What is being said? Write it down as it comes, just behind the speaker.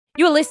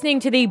You're listening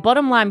to the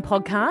Bottom Line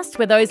podcast,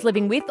 where those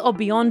living with or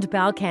beyond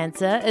bowel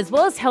cancer, as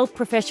well as health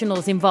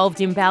professionals involved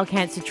in bowel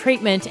cancer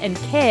treatment and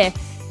care,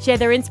 share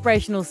their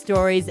inspirational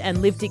stories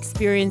and lived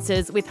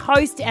experiences with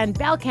host and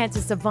bowel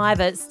cancer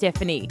survivor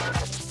Stephanie.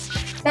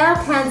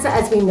 Bowel cancer,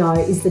 as we know,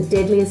 is the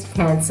deadliest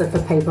cancer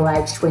for people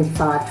aged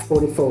 25 to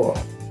 44.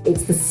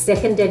 It's the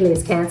second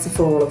deadliest cancer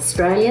for all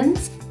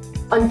Australians.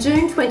 On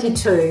June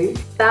 22,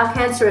 Bowel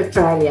Cancer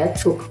Australia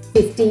took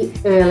 50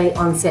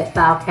 early-onset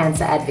bowel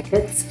cancer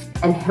advocates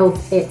and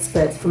health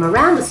experts from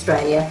around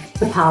Australia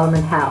to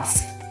Parliament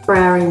House for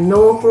our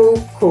inaugural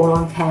Call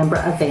on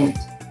Canberra event,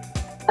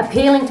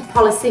 appealing to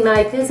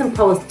policymakers and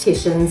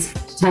politicians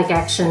to take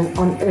action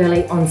on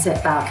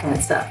early-onset bowel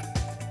cancer.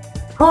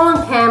 Call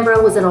on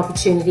Canberra was an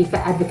opportunity for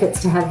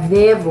advocates to have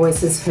their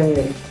voices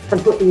heard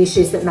and put the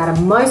issues that matter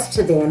most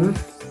to them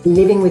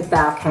living with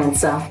bowel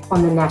cancer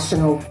on the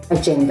national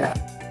agenda.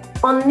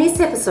 On this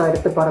episode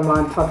of the Bottom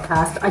Line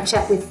podcast, I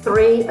chat with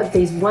three of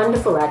these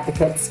wonderful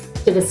advocates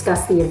to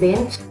discuss the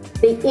event,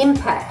 the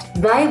impact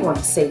they want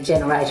to see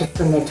generated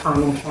from their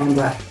time in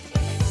Canberra.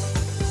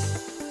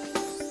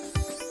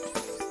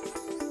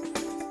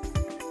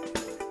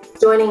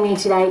 Joining me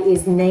today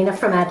is Nina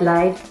from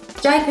Adelaide,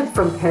 Jacob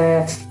from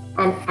Perth,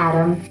 and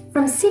Adam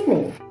from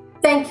Sydney.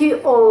 Thank you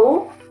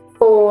all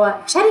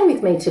for chatting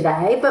with me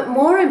today, but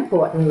more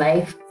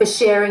importantly, for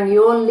sharing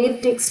your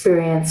lived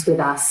experience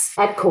with us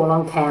at Call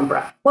on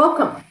Canberra.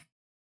 Welcome.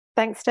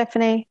 Thanks,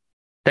 Stephanie.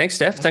 Thanks,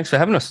 Steph. Thanks for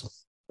having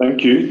us.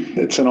 Thank you.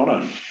 It's an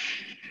honour.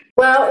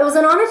 Well, it was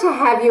an honour to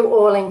have you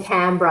all in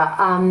Canberra.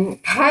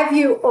 Have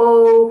you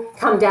all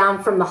come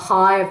down from the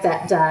high of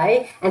that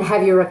day, and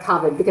have you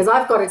recovered? Because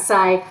I've got to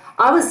say,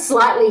 I was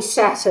slightly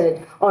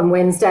shattered on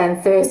Wednesday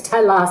and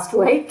Thursday last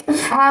week.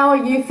 How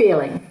are you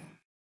feeling?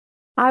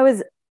 I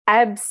was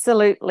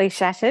absolutely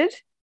shattered,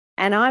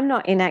 and I'm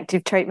not in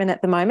active treatment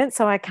at the moment,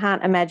 so I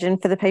can't imagine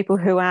for the people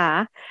who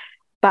are,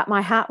 but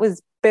my heart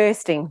was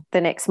bursting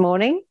the next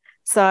morning.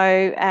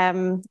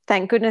 So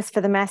thank goodness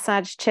for the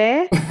massage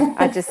chair.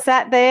 I just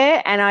sat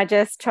there and I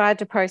just tried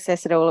to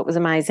process it all. It was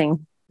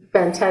amazing.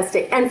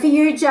 Fantastic. And for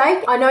you,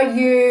 Jake, I know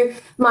you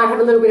might have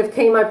a little bit of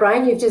chemo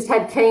brain. You've just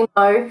had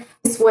chemo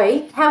this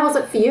week. How was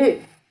it for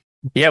you?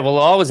 Yeah, well,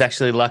 I was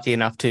actually lucky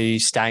enough to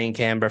stay in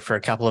Canberra for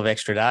a couple of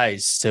extra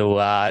days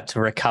to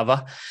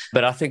recover.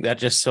 But I think that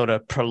just sort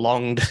of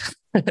prolonged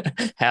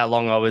how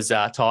long I was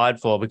tired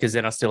for, because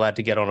then I still had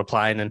to get on a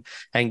plane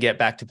and get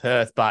back to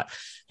Perth. But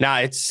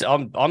no,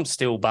 I'm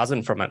still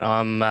buzzing from it.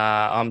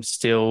 I'm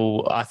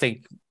still, I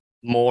think,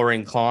 more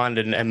inclined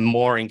and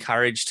more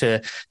encouraged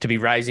to be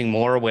raising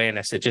more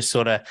awareness. It just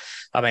sort of,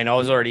 I mean, I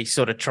was already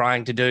sort of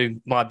trying to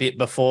do my bit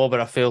before, but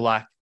I feel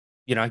like,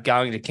 you know,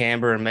 going to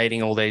Canberra and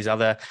meeting all these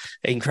other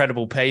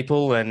incredible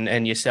people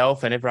and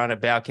yourself and everyone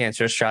at Bowel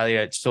Cancer Australia,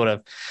 it sort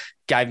of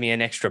gave me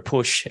an extra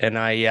push. And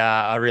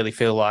I really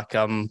feel like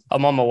I'm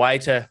on my way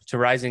to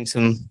raising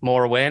some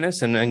more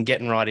awareness and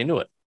getting right into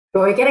it.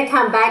 Well, we're going to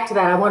come back to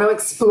that. I want to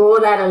explore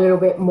that a little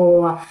bit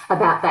more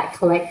about that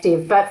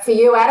collective. But for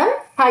you, Adam,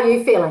 how are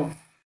you feeling?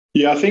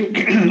 Yeah, I think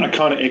I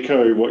kind of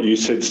echo what you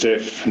said,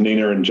 Steph,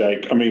 Nina and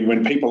Jake. I mean,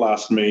 when people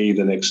asked me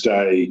the next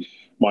day,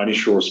 my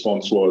initial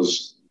response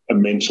was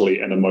mentally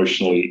and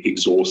emotionally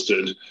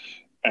exhausted.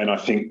 And I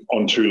think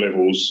on two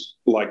levels,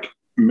 like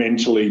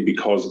mentally,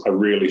 because I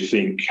really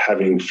think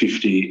having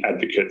 50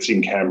 advocates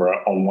in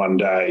Canberra on one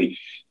day,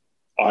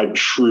 I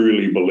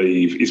truly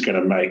believe is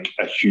going to make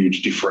a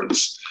huge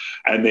difference.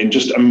 And then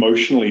just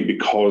emotionally,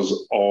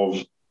 because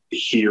of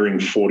hearing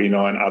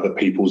 49 other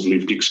people's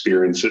lived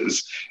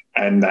experiences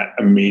and that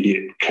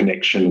immediate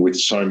connection with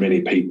so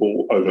many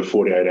people over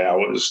 48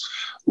 hours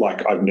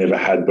like I've never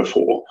had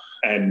before.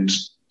 And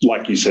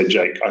like you said,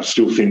 Jake, I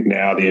still think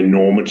now the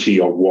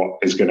enormity of what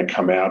is going to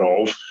come out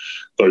of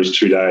those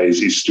 2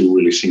 days is still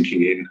really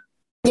sinking in.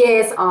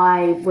 Yes,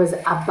 I was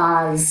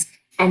abuzz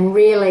and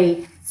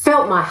really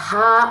felt my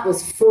heart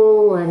was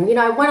full and, you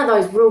know, one of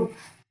those real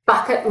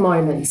bucket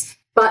moments.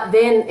 But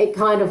then it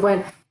kind of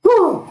went,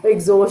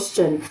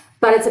 exhaustion.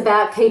 But it's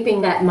about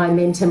keeping that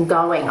momentum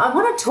going. I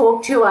want to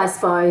talk to you, I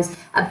suppose,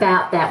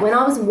 about that. When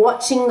I was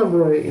watching the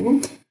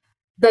room,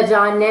 the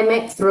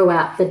dynamic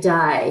throughout the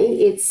day,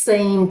 it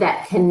seemed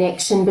that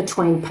connection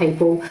between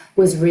people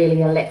was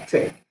really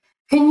electric.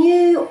 Can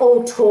you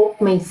all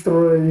talk me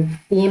through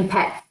the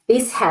impact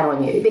this had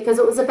on you? Because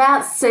it was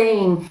about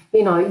seeing,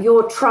 you know,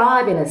 your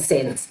tribe in a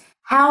sense.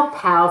 How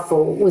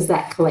powerful was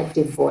that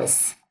collective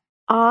voice?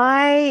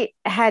 I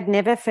had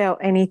never felt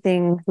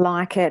anything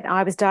like it.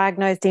 I was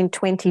diagnosed in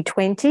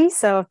 2020,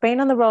 so I've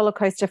been on the roller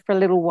coaster for a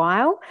little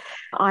while.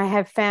 I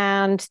have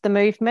found the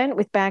movement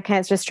with Bowel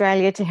Cancer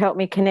Australia to help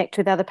me connect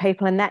with other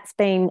people, and that's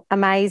been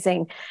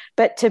amazing.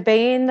 But to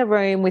be in the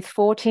room with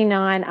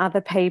 49 other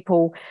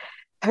people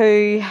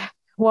who,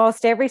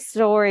 whilst every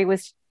story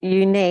was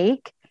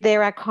unique,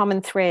 there are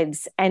common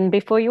threads. And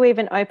before you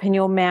even open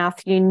your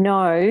mouth, you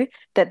know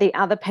that the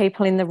other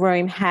people in the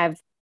room have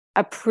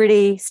a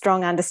pretty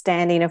strong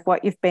understanding of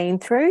what you've been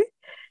through.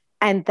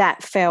 And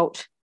that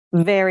felt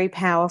very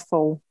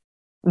powerful,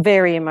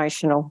 very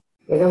emotional.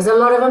 Yeah, there was a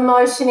lot of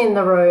emotion in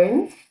the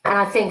room. And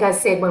I think I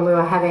said when we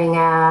were having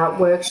our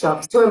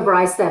workshops to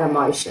embrace that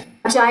emotion.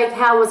 Jake,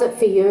 how was it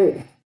for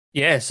you?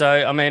 Yeah, so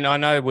I mean, I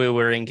know we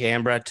were in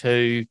Canberra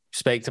to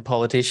speak to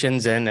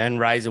politicians and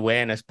raise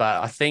awareness,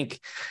 but I think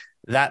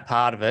that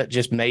part of it,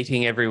 just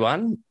meeting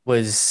everyone,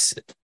 was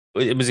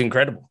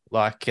incredible.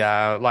 Like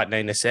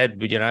Nina said,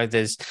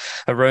 there's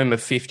a room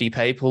of 50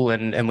 people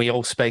and we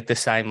all speak the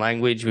same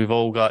language. We've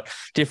all got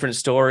different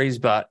stories,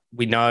 but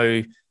we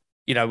know,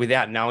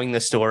 without knowing the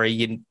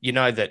story, you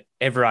know that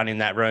everyone in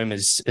that room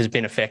has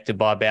been affected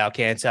by bowel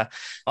cancer.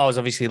 I was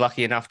obviously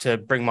lucky enough to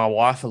bring my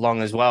wife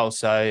along as well.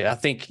 So I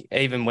think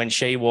even when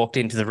she walked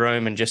into the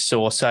room and just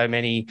saw so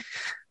many,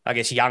 I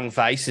guess, young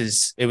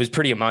faces, it was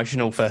pretty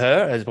emotional for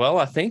her as well.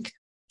 I think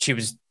she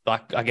was,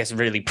 like, I guess,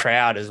 really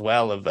proud as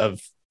well of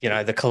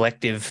the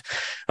collective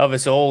of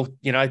us all,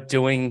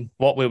 doing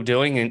what we were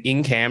doing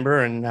in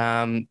Canberra. And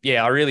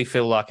I really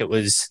feel like it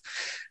was,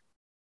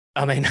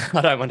 I mean,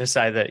 I don't want to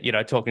say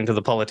that, talking to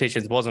the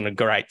politicians wasn't a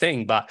great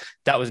thing, but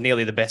that was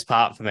nearly the best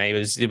part for me.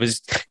 It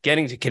was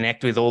getting to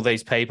connect with all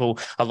these people.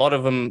 A lot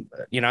of them,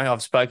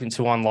 I've spoken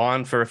to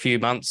online for a few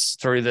months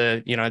through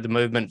the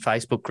movement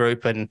Facebook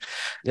group, and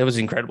it was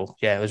incredible.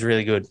 Yeah, it was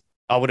really good.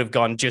 I would have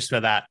gone just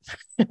for that.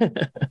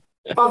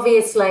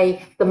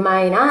 Obviously, the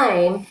main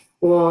aim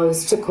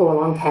was to call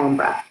on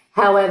Canberra.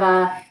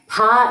 However,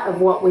 part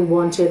of what we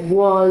wanted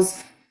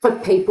was for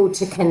people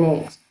to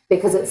connect,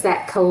 because it's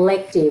that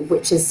collective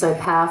which is so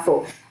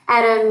powerful.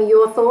 Adam,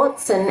 your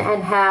thoughts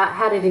and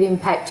how did it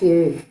impact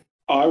you?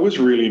 I was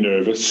really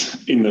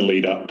nervous in the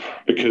lead up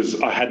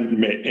because I hadn't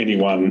met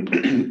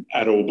anyone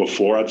at all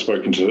before. I'd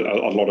spoken to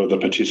a lot of the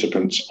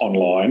participants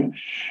online.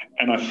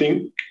 And I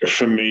think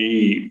for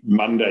me,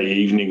 Monday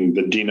evening,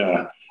 the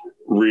dinner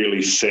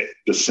really set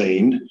the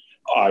scene.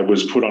 I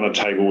was put on a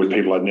table with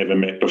people I'd never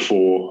met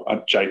before.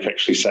 Jake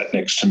actually sat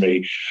next to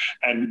me.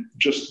 And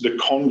just the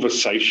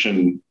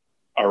conversation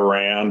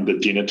around the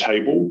dinner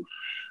table,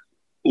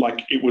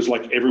 like it was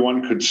like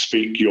everyone could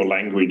speak your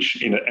language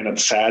in it. And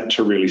it's sad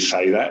to really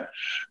say that.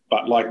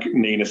 But like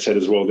Nina said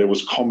as well, there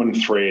was common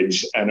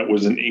threads and it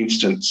was an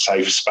instant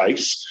safe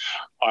space.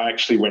 I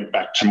actually went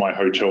back to my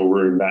hotel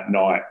room that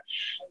night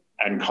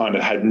and kind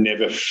of had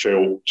never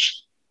felt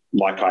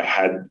like I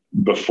had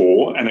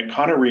before. And it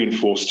kind of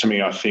reinforced to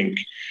me, I think,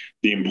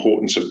 the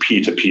importance of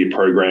peer-to-peer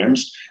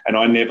programs. And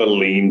I never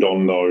leaned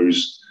on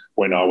those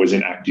when I was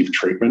in active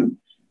treatment.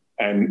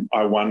 And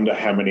I wonder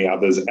how many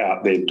others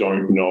out there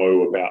don't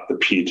know about the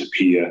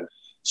peer-to-peer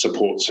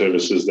support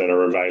services that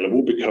are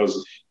available,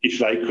 because if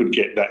they could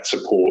get that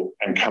support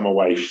and come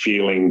away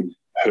feeling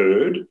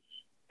heard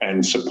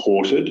and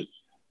supported,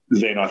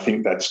 then I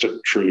think that's a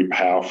truly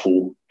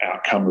powerful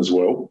outcome as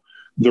well.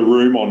 The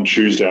room on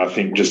Tuesday, I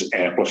think, just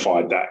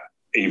amplified that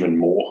even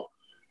more.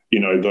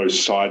 Those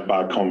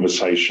sidebar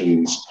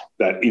conversations,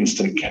 that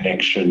instant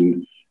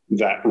connection,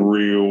 that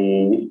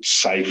real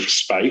safe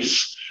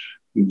space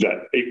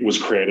that it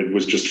was created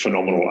was just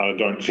phenomenal. I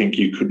don't think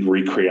you could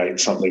recreate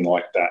something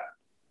like that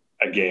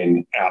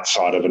again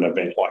outside of an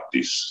event like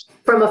this.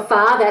 From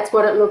afar, that's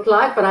what it looked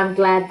like, but I'm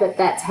glad that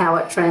that's how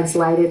it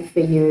translated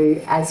for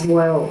you as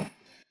well.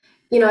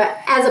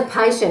 As a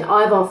patient,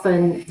 I've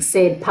often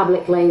said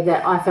publicly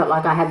that I felt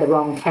like I had the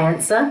wrong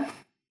cancer.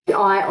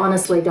 I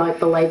honestly don't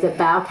believe that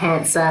bowel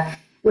cancer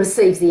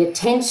receives the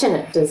attention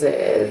it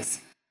deserves.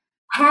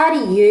 How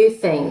do you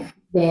think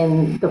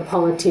then the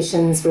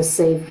politicians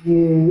received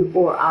you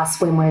or us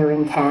when we were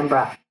in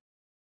Canberra?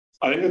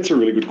 I think that's a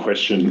really good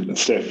question,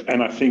 Steph,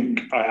 and I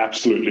think I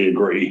absolutely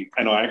agree.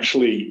 And I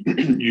actually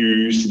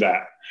used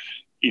that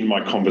in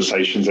my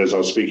conversations as I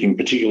was speaking,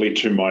 particularly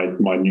to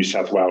my New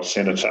South Wales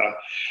senator,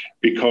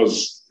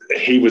 because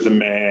he was a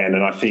man,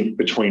 and I think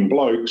between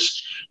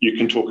blokes, you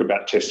can talk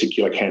about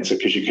testicular cancer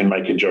because you can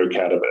make a joke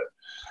out of it.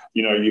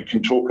 You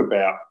can talk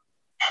about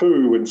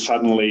poo, and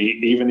suddenly,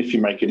 even if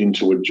you make it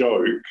into a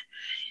joke,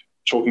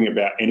 talking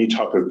about any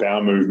type of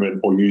bowel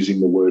movement or using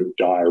the word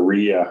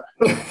diarrhea.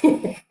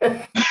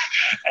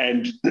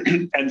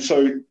 And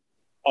so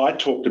I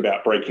talked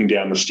about breaking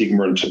down the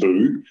stigma and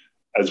taboo,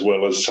 as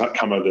well as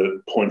some of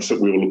the points that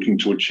we were looking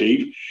to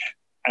achieve.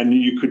 And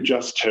you could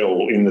just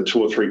tell in the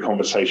 2 or 3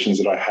 conversations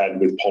that I had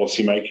with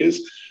policymakers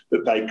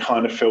that they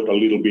kind of felt a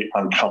little bit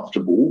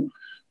uncomfortable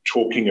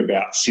talking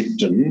about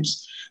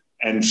symptoms.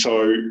 And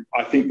so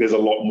I think there's a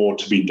lot more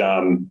to be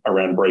done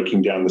around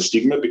breaking down the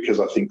stigma, because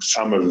I think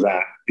some of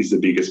that is the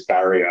biggest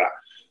barrier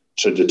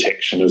to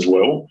detection as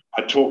well.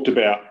 I talked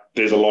about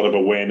there's a lot of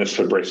awareness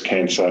for breast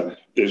cancer.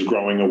 There's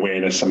growing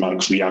awareness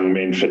amongst young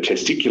men for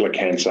testicular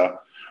cancer,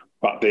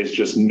 but there's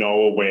just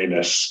no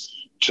awareness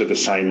to the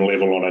same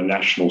level on a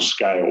national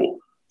scale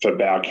for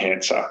bowel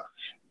cancer.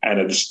 And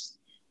it's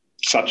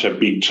such a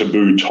big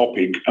taboo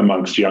topic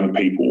amongst young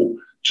people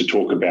to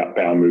talk about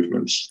bowel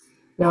movements.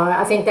 No,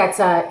 I think that's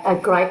a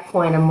great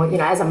point. And,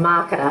 as a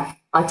marketer,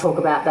 I talk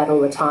about that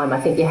all the time.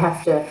 I think you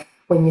have to,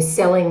 when you're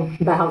selling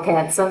bowel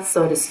cancer,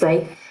 so to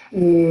speak,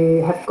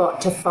 you have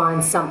got to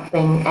find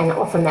something, and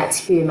often that's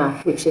humour,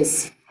 which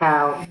is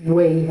how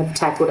we have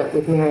tackled it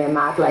with Miriam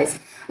Margulies.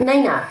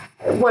 Nina,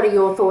 what are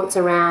your thoughts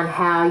around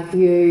how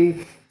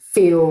you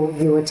feel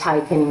you were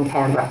taken in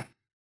Canberra?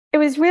 It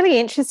was really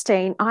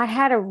interesting. I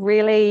had a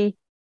really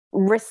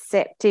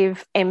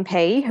receptive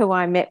MP who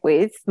I met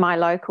with, my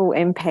local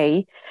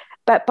MP,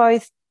 but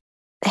both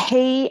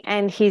he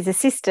and his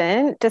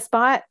assistant,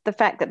 despite the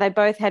fact that they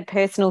both had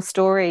personal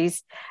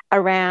stories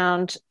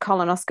around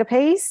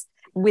colonoscopies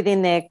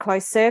within their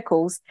close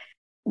circles,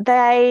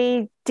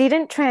 they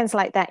didn't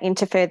translate that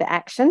into further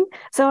action.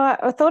 So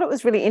I thought it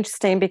was really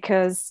interesting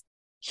because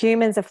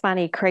humans are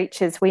funny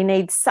creatures. We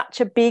need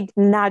such a big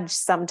nudge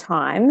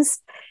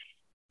sometimes.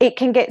 It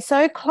can get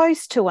so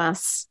close to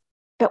us,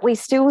 but we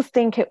still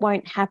think it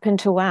won't happen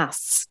to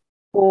us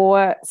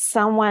or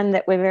someone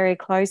that we're very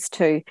close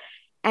to.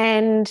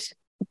 And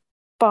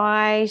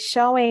by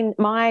showing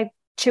my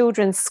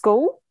children's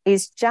school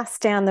is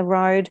just down the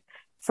road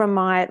from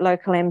my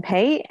local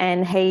MP,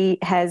 and he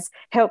has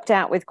helped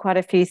out with quite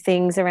a few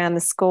things around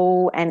the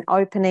school and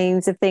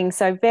openings of things.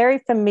 So very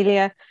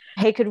familiar.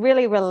 He could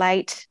really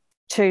relate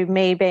to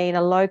me being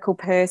a local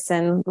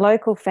person,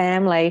 local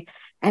family.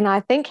 And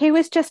I think he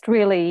was just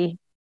really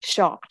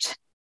shocked,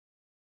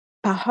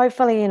 but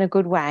hopefully in a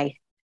good way.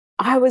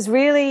 I was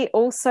really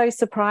also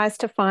surprised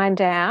to find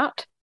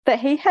out that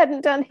he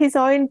hadn't done his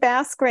own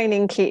bowel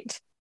screening kit.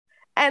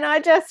 And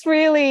I just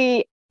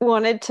really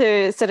wanted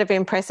to sort of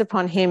impress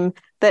upon him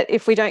that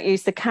if we don't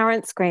use the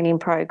current screening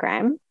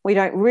program, we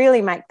don't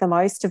really make the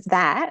most of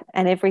that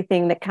and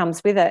everything that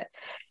comes with it,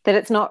 that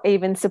it's not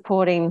even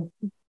supporting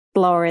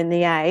lowering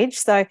the age.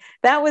 So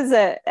that was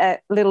a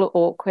little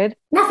awkward.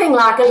 Nothing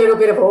like a little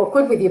bit of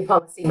awkward with your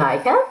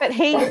policymaker. But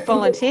he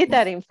volunteered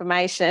that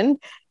information.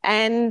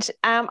 And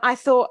I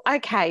thought,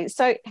 okay,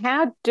 so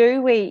how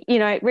do we,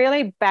 it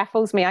really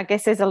baffles me. I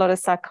guess there's a lot of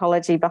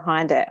psychology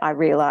behind it, I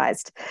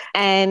realised.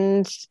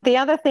 And the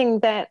other thing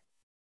that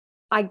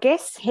I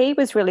guess he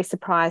was really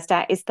surprised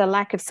at is the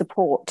lack of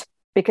support,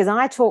 because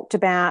I talked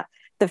about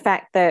the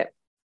fact that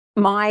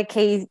my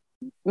key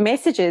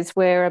messages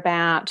were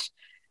about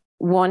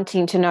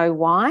wanting to know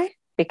why,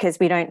 because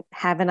we don't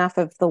have enough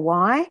of the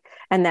why,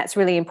 and that's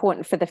really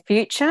important for the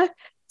future,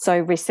 so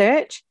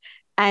research.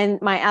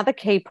 And my other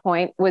key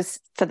point was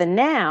for the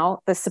now,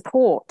 the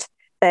support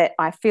that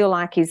I feel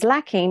like is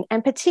lacking,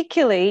 and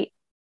particularly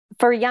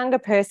for a younger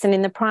person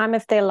in the prime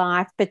of their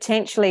life,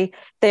 potentially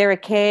they're a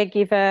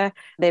caregiver,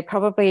 they're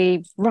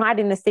probably right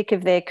in the thick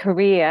of their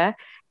career,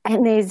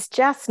 and there's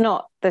just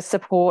not the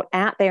support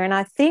out there. And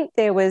I think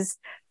there was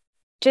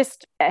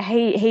just,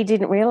 he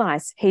didn't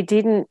realise. He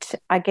didn't,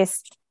 I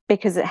guess,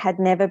 because it had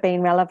never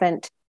been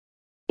relevant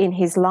in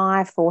his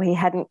life or he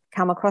hadn't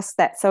come across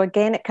that. So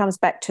again, it comes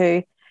back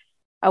to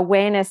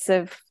awareness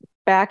of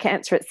bowel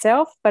cancer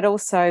itself, but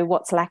also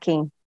what's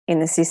lacking in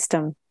the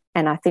system.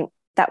 And I think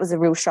that was a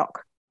real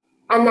shock.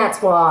 And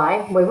that's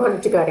why we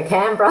wanted to go to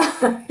Canberra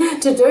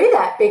to do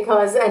that,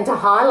 and to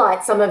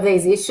highlight some of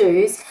these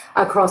issues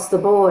across the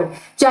board.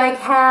 Jake,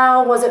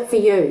 how was it for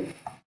you?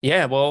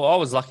 Yeah, well, I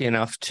was lucky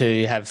enough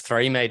to have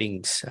 3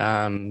 meetings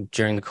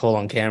during the call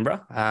on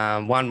Canberra.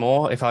 One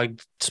more. If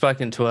I'd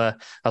spoken to a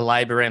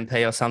Labor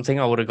MP or something,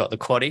 I would have got the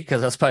quaddie,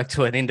 because I spoke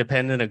to an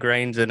independent, a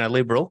Greens and a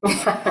Liberal.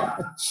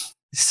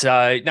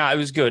 So, no, it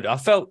was good. I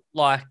felt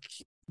like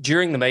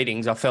during the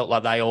meetings, I felt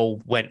like they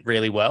all went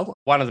really well.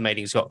 One of the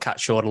meetings got cut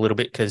short a little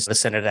bit because the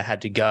senator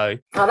had to go.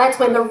 Oh, that's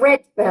when the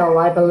red bell,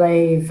 I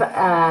believe,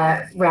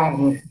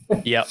 rang.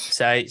 Yep.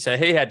 So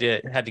he had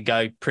to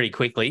go pretty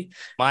quickly.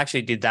 I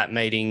actually did that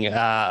meeting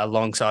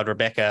alongside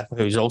Rebecca,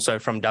 who's also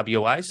from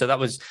WA. So that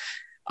was,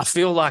 I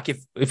feel like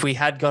if we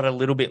had got a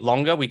little bit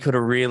longer, we could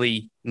have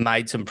really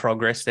made some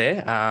progress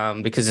there,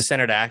 because the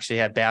senator actually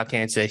had bowel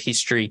cancer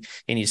history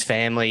in his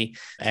family.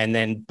 And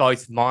then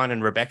both mine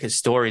and Rebecca's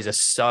stories are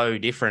so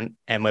different,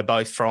 and we're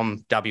both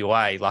from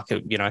WA,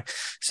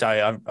 so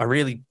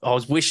I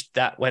was wished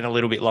that went a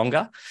little bit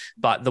longer.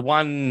 But the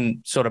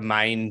one sort of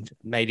main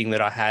meeting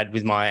that I had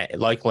with my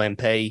local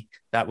MP,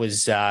 that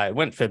was, it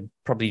went for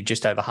probably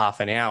just over half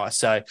an hour.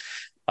 So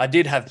I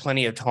did have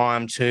plenty of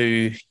time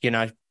to,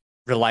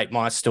 relate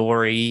my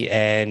story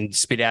and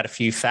spit out a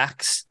few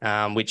facts,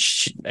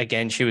 which,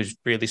 again, she was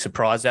really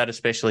surprised at,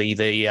 especially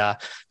the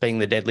being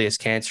the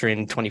deadliest cancer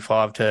in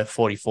 25 to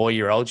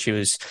 44-year-olds. She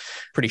was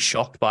pretty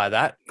shocked by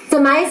that. It's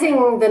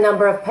amazing the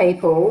number of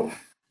people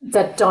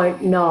that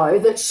don't know,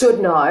 that should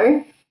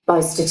know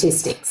those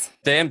statistics.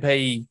 The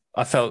MP,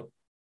 I felt,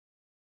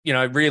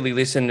 really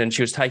listened, and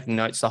she was taking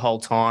notes the whole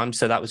time.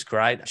 So that was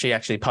great. She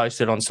actually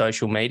posted on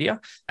social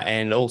media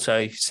and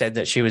also said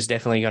that she was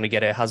definitely going to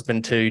get her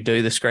husband to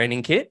do the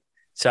screening kit.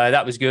 So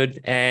that was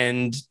good.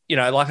 And,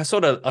 I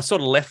sort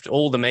of left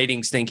all the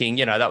meetings thinking,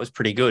 that was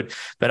pretty good.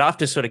 But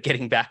after sort of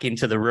getting back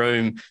into the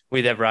room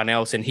with everyone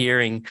else and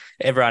hearing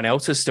everyone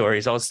else's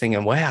stories, I was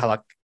thinking, wow,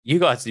 you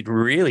guys did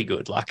really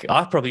good.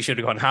 I probably should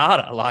have gone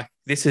harder.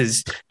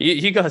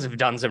 You guys have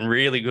done some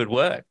really good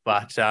work.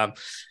 But,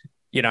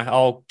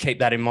 I'll keep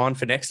that in mind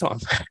for next time.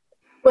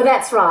 Well,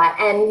 that's right.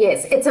 And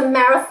yes, it's a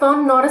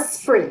marathon, not a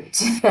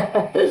sprint.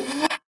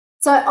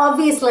 So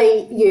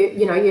obviously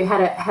you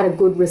had a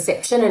good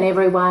reception and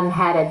everyone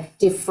had a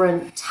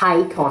different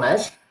take on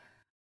it.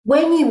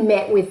 When you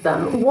met with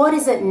them, what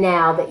is it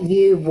now that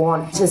you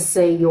want to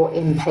see your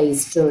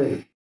MPs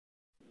do?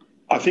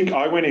 I think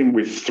I went in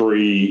with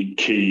three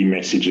key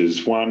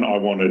messages. One, I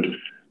wanted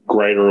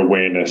greater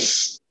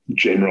awareness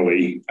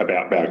generally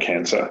about bowel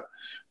cancer.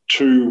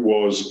 Two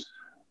was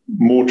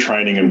more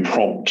training and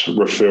prompt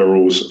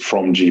referrals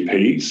from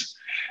GPs,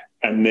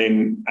 and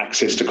then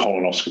access to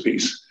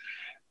colonoscopies.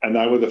 And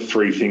they were the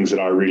three things that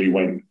I really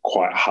went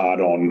quite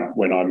hard on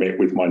when I met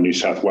with my New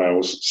South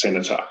Wales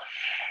senator.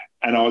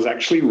 And I was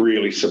actually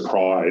really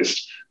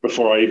surprised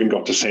before I even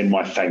got to send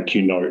my thank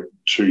you note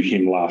to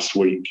him last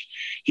week.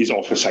 His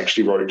office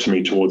actually wrote to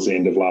me towards the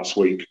end of last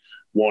week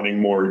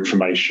wanting more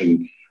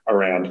information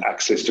around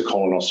access to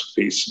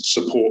colonoscopies,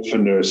 support for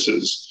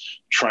nurses,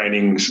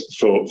 trainings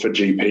for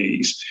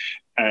GPs,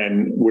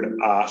 and would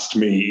ask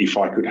me if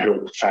I could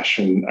help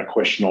fashion a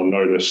question on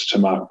notice to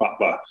Mark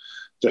Butler,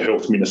 the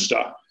Health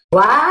Minister.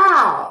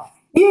 Wow,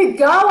 you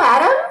go,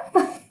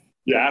 Adam.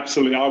 Yeah,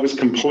 absolutely. I was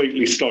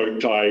completely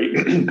stoked. I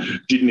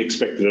didn't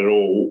expect it at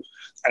all.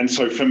 And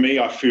so for me,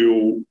 I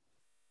feel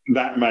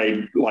that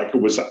made like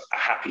it was a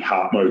happy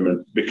heart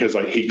moment because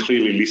he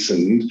clearly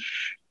listened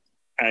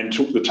and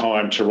took the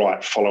time to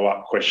write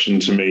follow-up question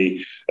to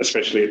me,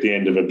 especially at the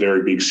end of a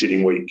very big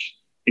sitting week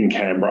in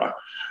Canberra.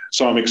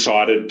 So I'm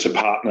excited to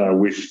partner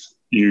with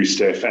you,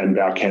 Steph, and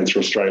Bowel Cancer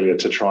Australia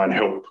to try and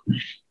help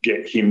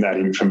get him that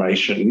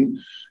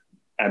information,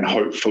 and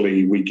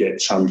hopefully we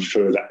get some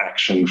further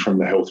action from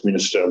the Health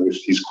Minister with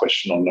his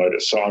question on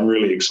notice. So I'm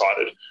really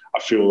excited. I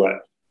feel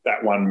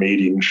that one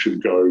meeting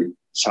should go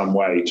some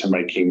way to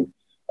making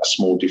a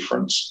small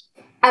difference.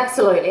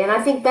 Absolutely, and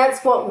I think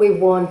that's what we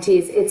want.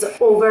 Is it's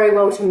all very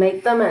well to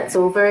meet them, and it's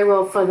all very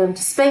well for them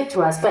to speak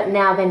to us, but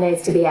now there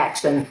needs to be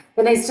action.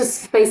 There needs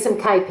to be some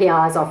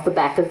KPIs off the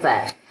back of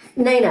that.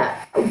 Nina,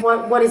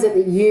 what is it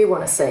that you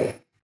want to see?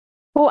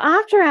 Well,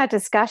 after our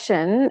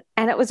discussion,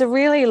 and it was a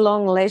really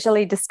long,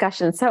 leisurely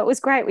discussion, so it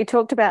was great. We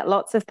talked about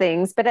lots of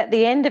things, but at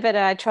the end of it,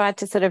 I tried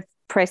to sort of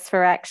press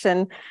for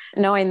action,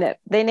 knowing that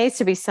there needs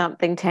to be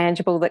something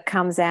tangible that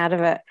comes out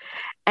of it.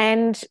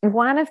 And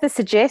one of the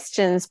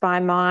suggestions by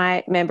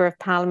my Member of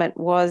Parliament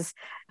was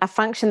a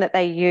function that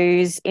they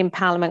use in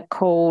Parliament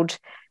called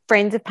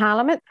Friends of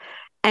Parliament.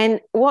 And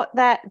what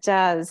that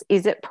does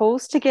is it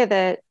pulls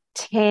together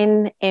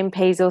 10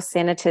 MPs or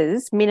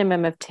senators,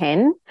 minimum of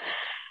 10,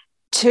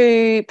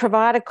 to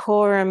provide a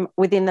quorum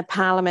within the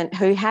Parliament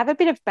who have a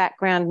bit of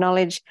background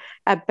knowledge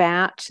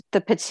about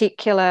the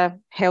particular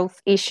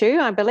health issue.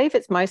 I believe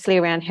it's mostly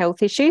around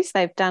health issues.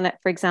 They've done it,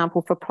 for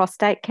example, for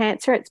prostate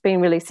cancer. It's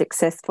been really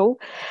successful.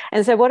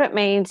 And so what it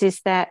means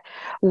is that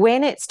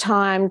when it's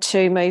time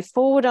to move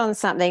forward on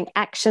something,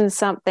 action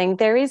something,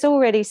 there is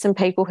already some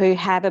people who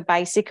have a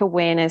basic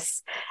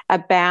awareness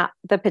about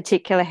the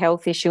particular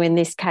health issue, in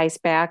this case,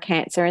 bowel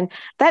cancer. And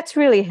that's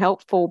really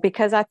helpful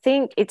because I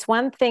think it's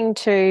one thing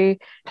to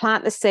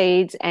plant the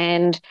seeds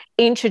and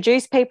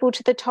introduce people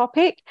to the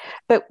topic,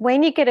 but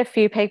when you get a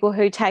few people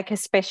who take a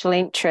special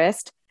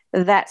interest,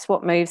 that's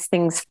what moves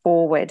things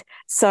forward.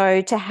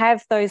 So to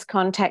have those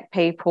contact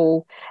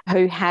people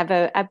who have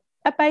a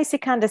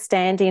basic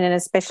understanding and a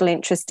special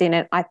interest in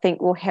it, I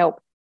think will help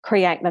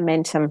create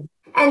momentum.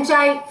 And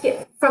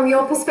Jake, from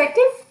your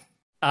perspective?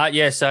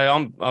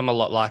 So I'm a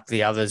lot like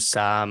the others.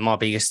 My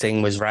biggest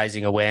thing was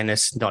raising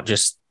awareness, not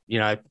just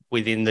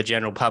within the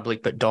general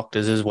public, but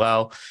doctors as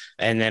well.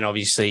 And then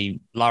obviously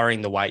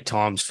lowering the wait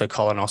times for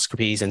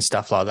colonoscopies and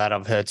stuff like that.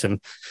 I've heard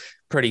some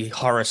pretty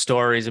horror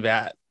stories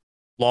about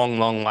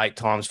long wait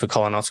times for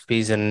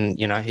colonoscopies. And,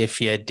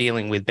 if you're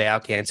dealing with bowel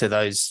cancer,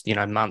 those,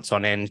 months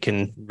on end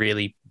can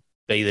really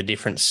be the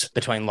difference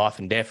between life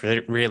and death,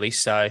 really.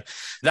 So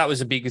that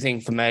was a big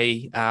thing for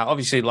me.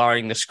 Obviously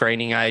lowering the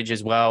screening age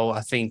as well. I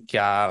think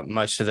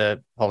most of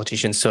the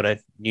politicians sort of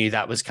knew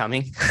that was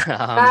coming.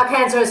 Bowel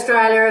Cancer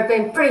Australia have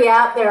been pretty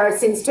out there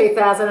since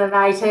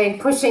 2018,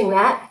 pushing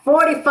that,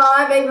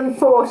 45, even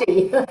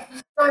 40. So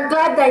I'm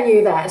glad they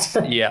knew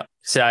that. Yeah.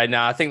 So,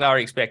 no, I think they were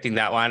expecting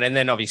that one. And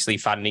then obviously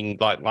funding,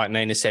 like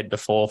Nina said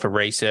before, for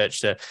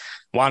research to,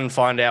 one,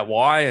 find out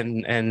why,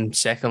 and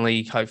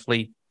secondly,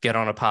 hopefully get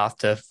on a path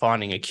to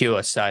finding a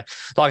cure. So,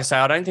 like I say,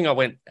 I don't think I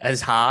went as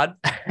hard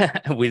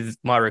with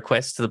my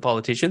requests to the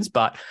politicians,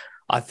 but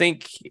I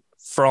think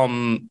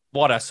from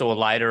what I saw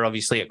later,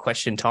 obviously at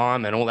question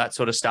time and all that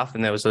sort of stuff,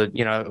 and there was a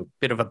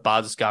bit of a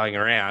buzz going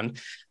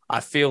around, I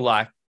feel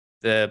like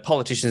the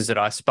politicians that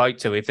I spoke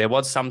to, if there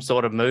was some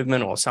sort of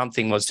movement or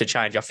something was to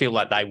change, I feel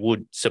like they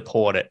would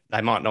support it.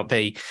 They might not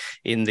be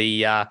in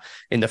the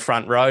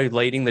front row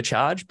leading the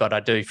charge, but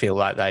I do feel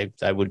like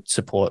they would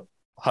support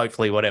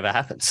hopefully whatever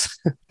happens.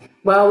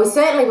 Well, we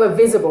certainly were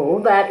visible.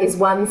 That is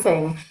one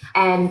thing.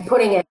 And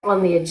putting it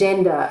on the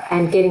agenda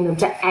and getting them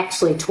to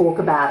actually talk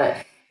about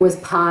it was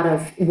part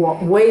of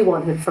what we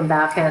wanted from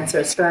Bowel Cancer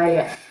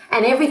Australia.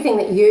 And everything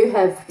that you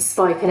have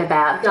spoken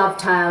about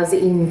dovetails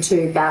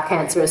into Bowel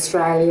Cancer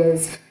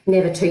Australia's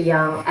Never Too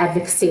Young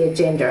advocacy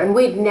agenda. And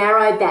we've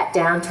narrowed that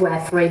down to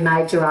our three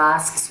major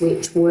asks,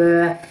 which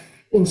were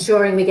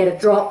ensuring we get a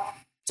drop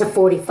to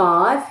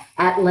 45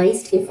 at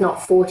least, if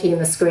not 40 in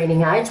the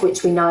screening age,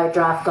 which we know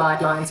draft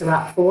guidelines are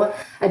up for.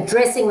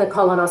 Addressing the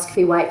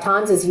colonoscopy wait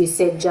times, as you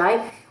said,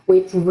 Jake,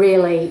 which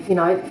really,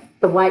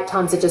 the wait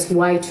times are just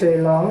way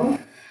too long.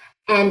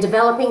 And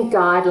developing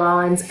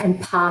guidelines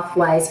and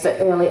pathways for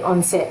early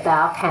onset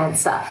bowel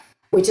cancer,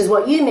 which is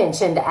what you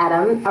mentioned,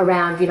 Adam,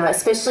 around,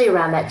 especially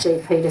around that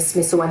GP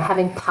dismissal and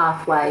having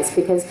pathways,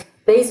 because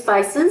these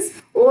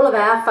faces, all of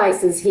our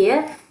faces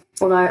here,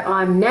 although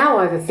I'm now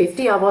over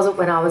 50, I wasn't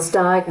when I was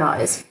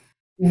diagnosed,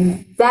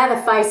 they're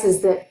the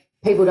faces that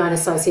people don't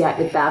associate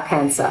with bowel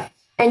cancer.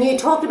 And you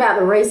talked about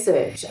the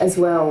research as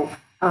well,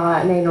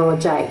 Nina or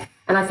Jake,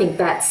 and I think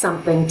that's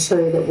something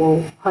too that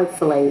will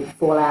hopefully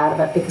fall out of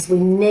it, because we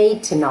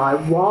need to know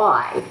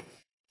why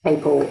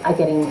people are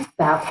getting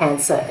bowel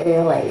cancer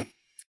early.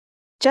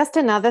 Just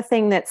another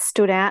thing that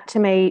stood out to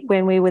me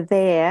when we were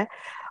there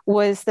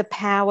was the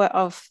power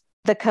of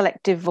the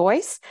collective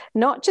voice,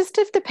 not just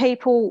of the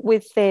people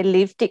with their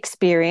lived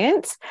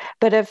experience,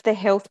 but of the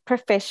health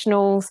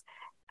professionals,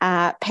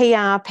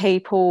 PR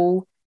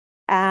people,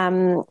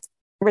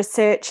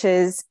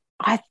 researchers.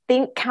 I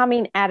think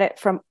coming at it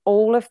from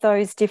all of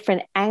those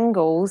different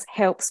angles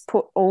helps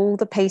put all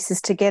the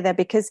pieces together,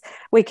 because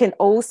we can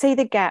all see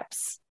the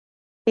gaps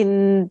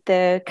in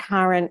the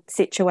current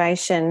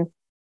situation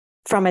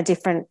from a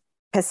different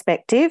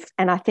perspective.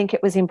 And I think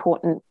it was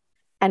important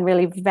and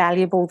really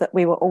valuable that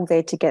we were all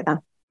there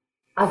together.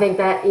 I think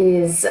that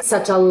is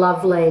such a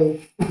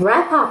lovely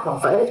wrap-up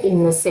of it,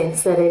 in the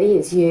sense that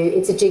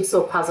it's a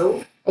jigsaw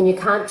puzzle, and you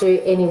can't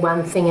do any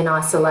one thing in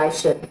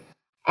isolation.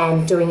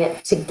 And doing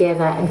it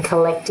together and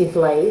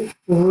collectively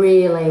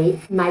really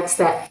makes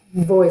that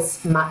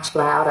voice much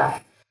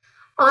louder.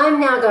 I'm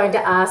now going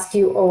to ask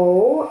you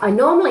all, I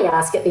normally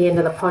ask at the end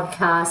of the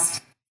podcast,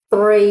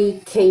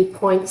 3 key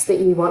points that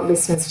you want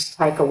listeners to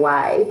take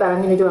away, but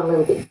I'm going to do it a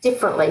little bit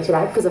differently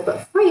today because I've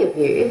got 3 of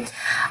you.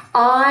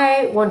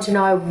 I want to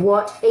know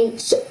what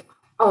each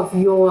of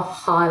your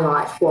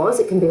highlight was.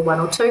 It can be 1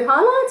 or 2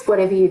 highlights,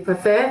 whatever you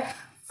prefer,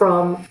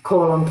 from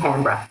Call on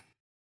Canberra.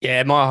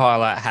 Yeah, my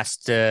highlight has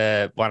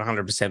to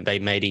 100% be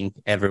meeting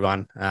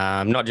everyone,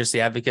 not just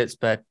the advocates,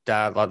 but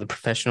like the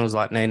professionals,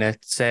 like Nina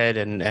said,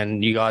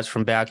 and you guys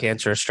from Bowel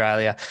Cancer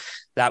Australia.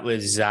 That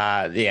was,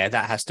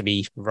 that has to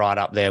be right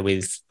up there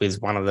with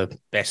one of the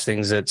best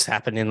things that's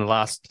happened in the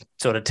last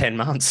sort of 10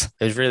 months.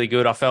 It was really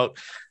good. I felt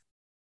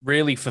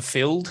really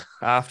fulfilled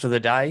after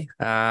the day,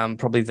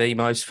 probably the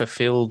most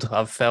fulfilled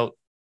I've felt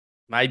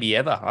maybe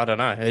ever. I don't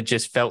know. It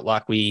just felt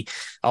like I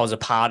was a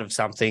part of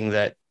something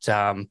that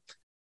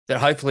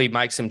hopefully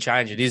makes some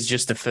change. It is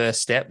just the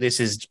first step. This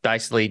is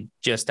basically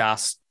just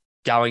us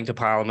going to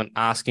Parliament,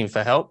 asking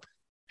for help.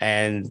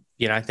 And,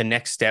 the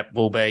next step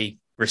will be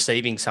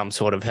receiving some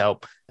sort of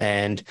help.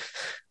 And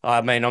I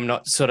mean, I'm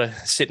not sort of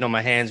sitting on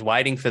my hands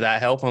waiting for that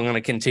help. I'm going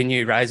to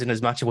continue raising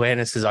as much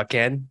awareness as I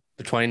can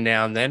between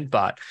now and then.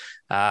 But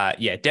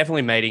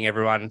definitely meeting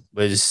everyone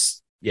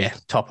was,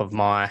 top of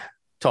my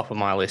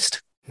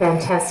list.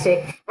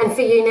 Fantastic. And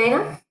for you,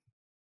 Nina?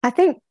 I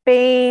think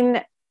being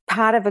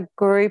part of a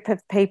group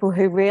of people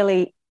who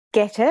really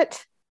get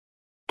it,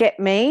 get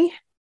me,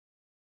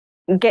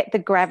 get the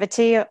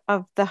gravity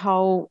of the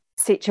whole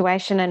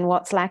situation and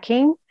what's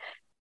lacking,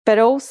 but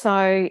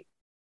also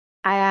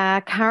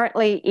are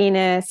currently in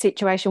a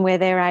situation where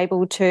they're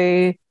able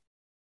to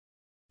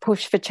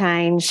push for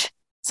change.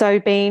 So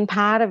being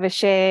part of a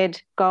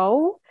shared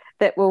goal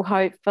that will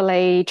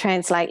hopefully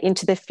translate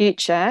into the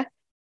future,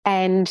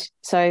 and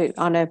so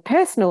on a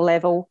personal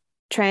level,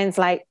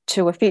 translate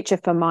to a future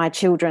for my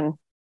children.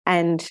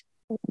 And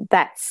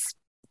that's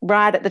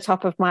right at the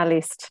top of my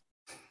list.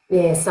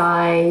 Yes,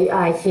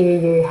 I hear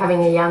you.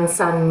 Having a young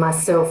son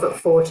myself at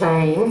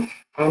 14,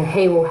 and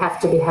he will have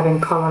to be having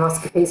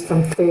colonoscopies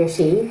from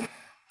 30.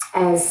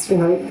 As you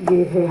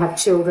who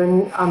have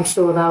children, I'm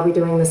sure they'll be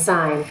doing the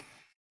same.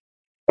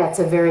 That's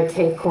a very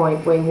key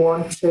point. We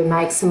want to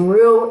make some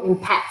real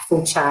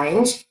impactful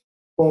change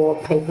for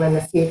people in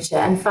the future.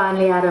 And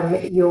finally,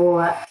 Adam,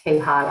 your key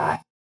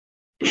highlight.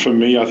 For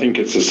me, I think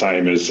it's the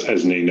same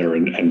as Nina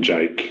and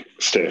Jake,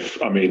 Steph.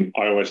 I mean,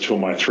 I always tell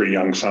my 3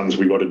 young sons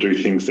we got to do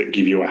things that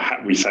give you a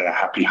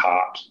happy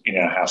heart in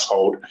our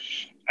household.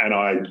 And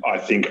I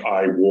think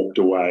I walked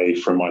away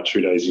from my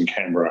 2 days in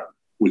Canberra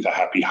with a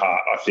happy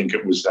heart. I think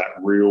it was that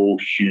real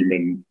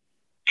human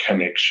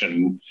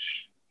connection.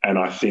 And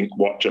I think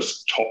what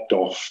just topped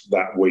off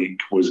that week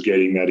was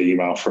getting that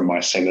email from my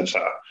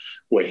senator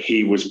where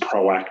he was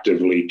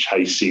proactively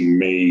chasing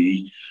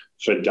me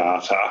for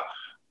data.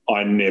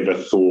 I never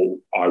thought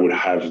I would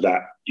have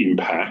that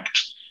impact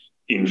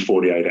in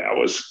 48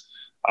 hours.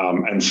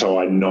 And so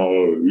I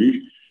know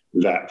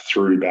that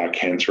through Bowel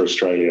Cancer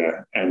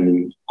Australia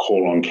and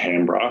Call on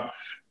Canberra,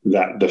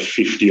 that the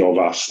 50 of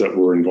us that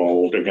were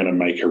involved are going to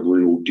make a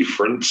real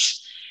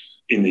difference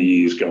in the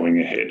years going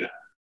ahead.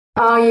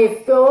 Oh,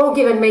 you've all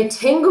given me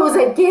tingles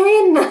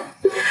again.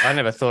 I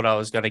never thought I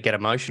was going to get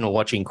emotional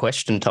watching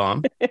Question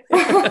Time.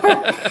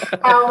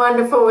 How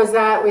wonderful was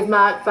that with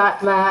Mark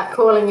Butler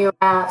calling you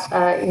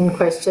out in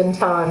Question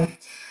Time?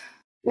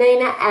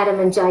 Nina, Adam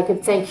and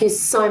Jacob, thank you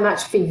so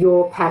much for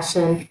your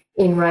passion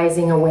in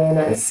raising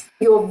awareness.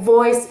 Your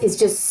voice is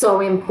just so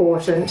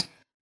important.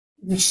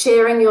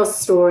 Sharing your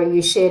story,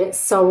 you shared it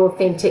so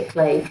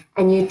authentically,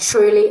 and you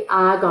truly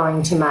are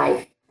going to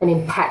make an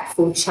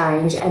impactful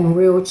change and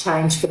real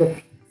change for the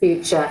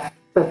future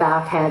for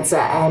bowel cancer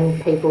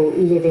and people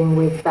living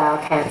with bowel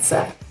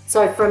cancer.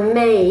 So from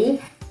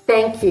me,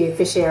 thank you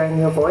for sharing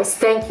your voice.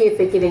 Thank you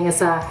for giving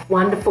us a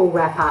wonderful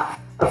wrap-up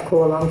of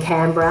Call on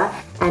Canberra,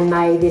 and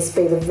may this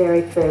be the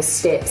very first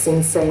steps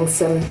in seeing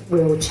some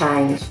real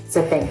change.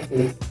 So thank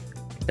you.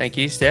 Thank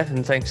you, Steph,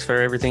 and thanks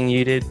for everything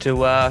you did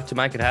to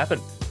make it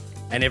happen.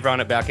 And everyone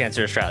at Bowel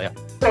Cancer Australia.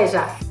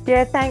 Pleasure.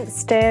 Yeah, thanks,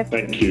 Steph.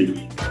 Thank you.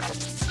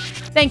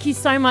 Thank you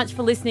so much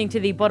for listening to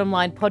the Bottom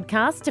Line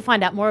podcast. To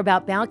find out more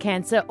about bowel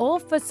cancer or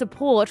for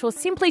support or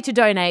simply to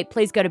donate,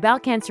 please go to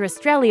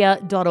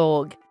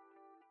bowelcanceraustralia.org.